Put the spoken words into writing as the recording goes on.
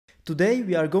Today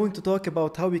we are going to talk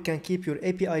about how we can keep your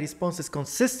API responses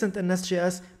consistent in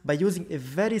NestJS by using a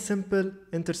very simple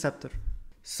interceptor.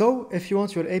 So if you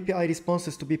want your API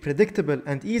responses to be predictable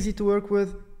and easy to work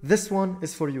with, this one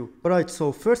is for you. Alright,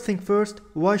 so first thing first,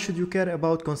 why should you care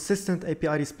about consistent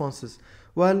API responses?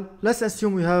 Well, let's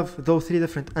assume we have those three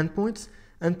different endpoints.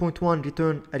 Endpoint 1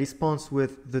 returns a response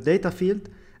with the data field,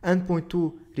 endpoint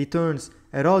 2 returns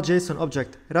a raw JSON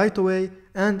object right away,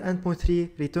 and endpoint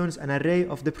 3 returns an array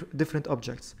of different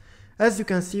objects. As you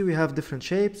can see, we have different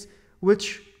shapes,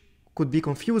 which could be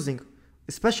confusing,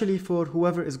 especially for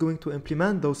whoever is going to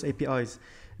implement those APIs.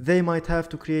 They might have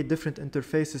to create different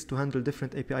interfaces to handle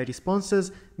different API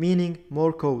responses, meaning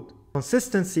more code.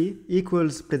 Consistency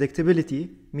equals predictability,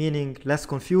 meaning less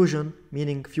confusion,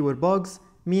 meaning fewer bugs,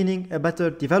 meaning a better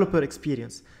developer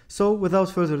experience. So without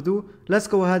further ado, let's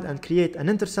go ahead and create an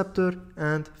interceptor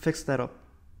and fix that up.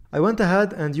 I went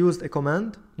ahead and used a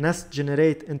command, nest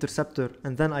generate interceptor,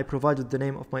 and then I provided the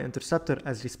name of my interceptor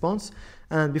as response.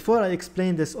 And before I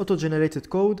explain this auto-generated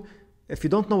code, if you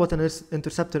don't know what an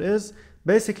interceptor is,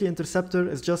 basically interceptor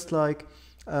is just like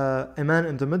a man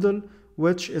in the middle,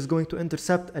 which is going to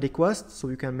intercept a request, so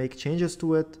you can make changes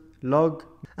to it, log,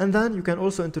 and then you can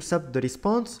also intercept the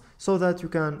response so that you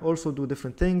can also do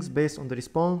different things based on the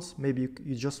response. Maybe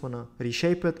you just want to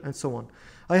reshape it and so on.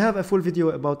 I have a full video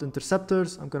about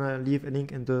interceptors. I'm gonna leave a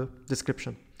link in the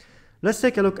description. Let's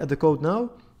take a look at the code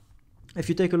now. If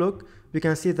you take a look, we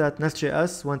can see that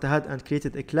NestJS went ahead and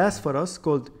created a class for us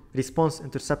called response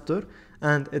interceptor,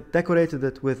 and it decorated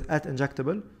it with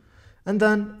 @injectable. And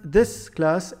then this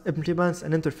class implements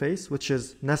an interface, which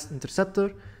is nest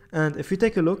interceptor. And if you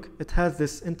take a look, it has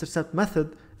this intercept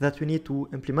method that we need to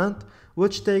implement,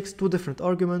 which takes two different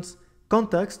arguments: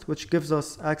 context, which gives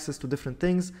us access to different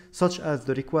things, such as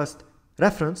the request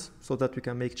reference, so that we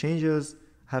can make changes,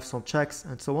 have some checks,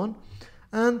 and so on.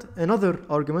 And another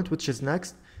argument, which is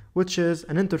next, which is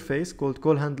an interface called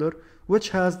call handler, which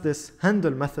has this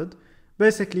handle method.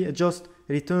 Basically, it just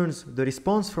returns the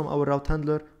response from our route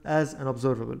handler as an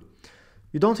observable.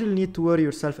 You don't really need to worry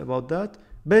yourself about that.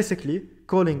 Basically,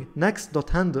 calling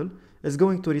next.handle is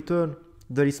going to return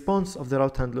the response of the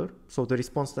route handler, so the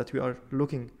response that we are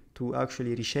looking to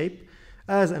actually reshape,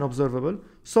 as an observable.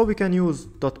 So we can use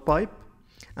 .pipe,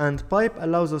 and pipe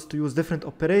allows us to use different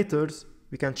operators.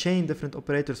 We can chain different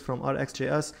operators from our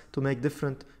XJS to make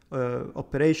different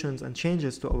operations and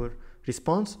changes to our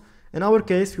response. In our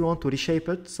case, we want to reshape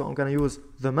it, so I'm going to use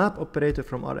the map operator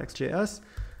from our XJS,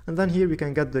 and then here we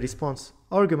can get the response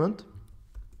argument.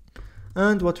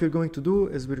 And what we're going to do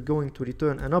is we're going to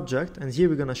return an object, and here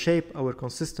we're going to shape our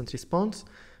consistent response.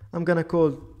 I'm going to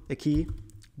call a key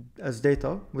as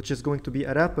data, which is going to be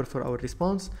a wrapper for our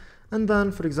response, and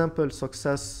then, for example,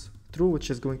 success true, which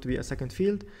is going to be a second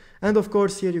field. And of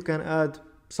course, here you can add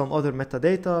some other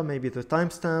metadata, maybe the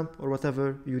timestamp or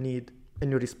whatever you need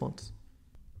in your response.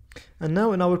 And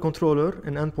now in our controller,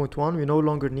 in endpoint 1, we no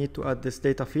longer need to add this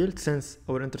data field since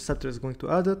our interceptor is going to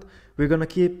add it. We're going to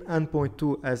keep endpoint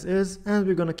 2 as is, and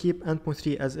we're going to keep endpoint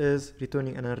 3 as is,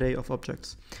 returning an array of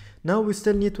objects. Now we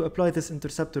still need to apply this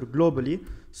interceptor globally,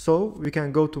 so we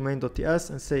can go to main.ts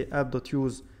and say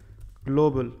app.use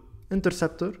global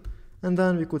interceptor, and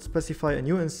then we could specify a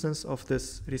new instance of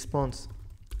this response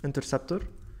interceptor.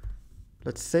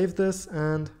 Let's save this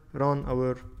and run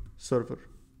our server.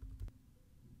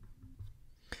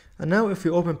 And now if we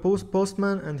open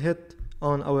Postman and hit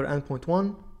on our endpoint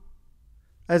 1,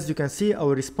 as you can see,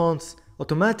 our response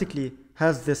automatically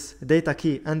has this data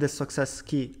key and this success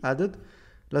key added.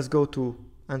 Let's go to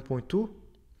endpoint 2.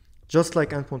 Just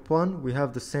like endpoint 1, we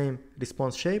have the same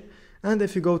response shape. And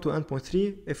if you go to endpoint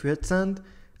 3, if we hit send,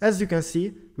 as you can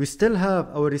see, we still have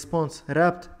our response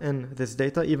wrapped in this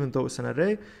data, even though it's an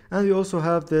array, and we also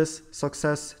have this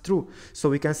success true. So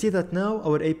we can see that now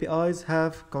our APIs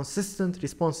have consistent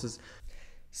responses.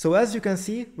 So as you can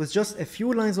see, with just a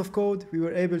few lines of code, we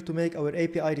were able to make our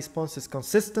API responses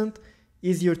consistent,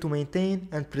 easier to maintain,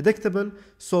 and predictable.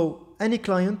 So any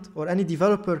client or any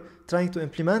developer trying to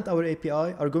implement our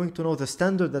API are going to know the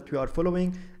standard that we are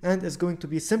following, and it's going to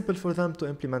be simple for them to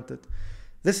implement it.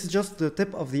 This is just the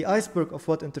tip of the iceberg of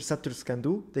what interceptors can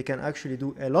do. They can actually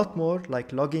do a lot more,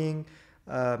 like logging,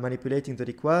 manipulating the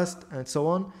request, and so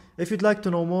on. If you'd like to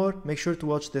know more, make sure to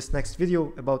watch this next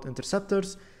video about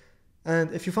interceptors.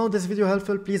 And if you found this video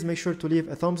helpful, please make sure to leave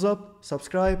a thumbs up,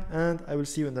 subscribe, and I will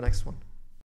see you in the next one.